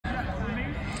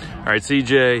All right,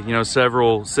 CJ, you know,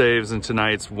 several saves in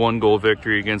tonight's 1-goal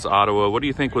victory against Ottawa. What do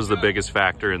you think was the biggest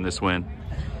factor in this win?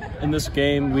 In this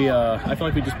game, I feel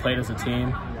like we just played as a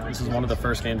team. This is one of the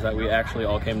first games that we actually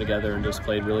all came together and just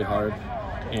played really hard.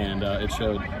 And it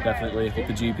showed definitely with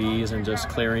the GBs and just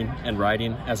clearing and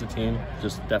riding as a team,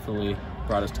 just definitely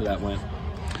brought us to that win.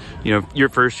 You know, your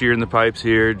first year in the pipes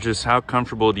here, just how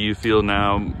comfortable do you feel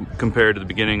now compared to the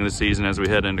beginning of the season as we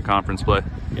head into conference play?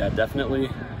 Yeah, definitely.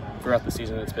 Throughout the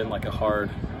season, it's been like a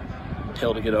hard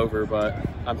hill to get over, but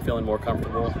I'm feeling more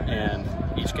comfortable, and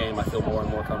each game I feel more and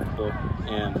more comfortable,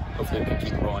 and hopefully we can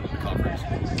keep rolling in the conference.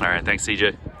 All right, thanks,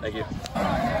 CJ. Thank you.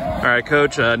 All right,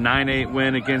 Coach, a 9-8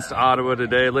 win against Ottawa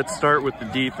today. Let's start with the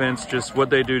defense, just what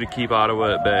they do to keep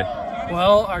Ottawa at bay.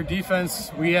 Well, our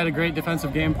defense, we had a great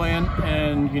defensive game plan,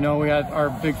 and you know, we had our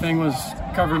big thing was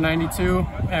cover 92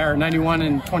 or 91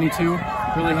 and 22,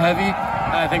 really heavy.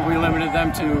 I think we limited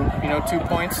them to, you know, 2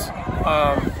 points.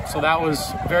 So that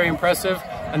was very impressive.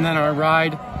 And then our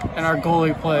ride and our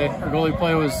goalie play. Our goalie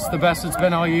play was the best it's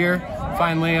been all year.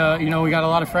 Finally, you know, we got a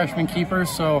lot of freshman keepers,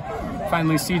 so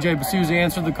finally CJ Besuzzi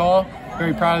answered the call.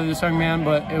 Very proud of this young man,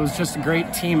 but it was just a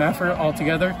great team effort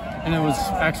altogether. And it was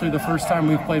actually the first time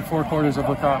we've played 4 quarters of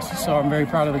lacrosse. So I'm very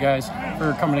proud of the guys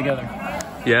for coming together.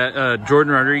 Yeah,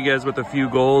 Jordan Rodriguez with a few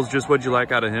goals. Just what'd you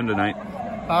like out of him tonight?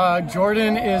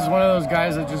 Jordan is one of those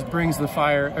guys that just brings the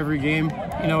fire every game.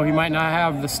 You know, he might not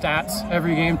have the stats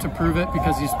every game to prove it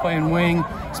because he's playing wing,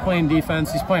 he's playing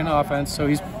defense, he's playing offense, so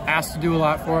he's asked to do a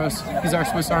lot for us. He's our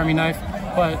Swiss Army knife,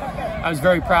 but I was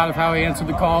very proud of how he answered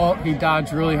the call. He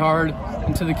dodged really hard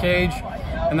into the cage,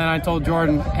 and then I told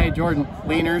Jordan, hey Jordan,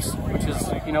 leaners, which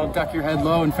is, you know, duck your head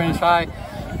low and finish high,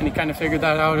 and he kind of figured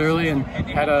that out early and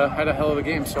had a hell of a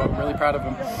game, so I'm really proud of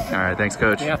him. All right, thanks,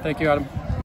 Coach. Yeah, thank you, Adam.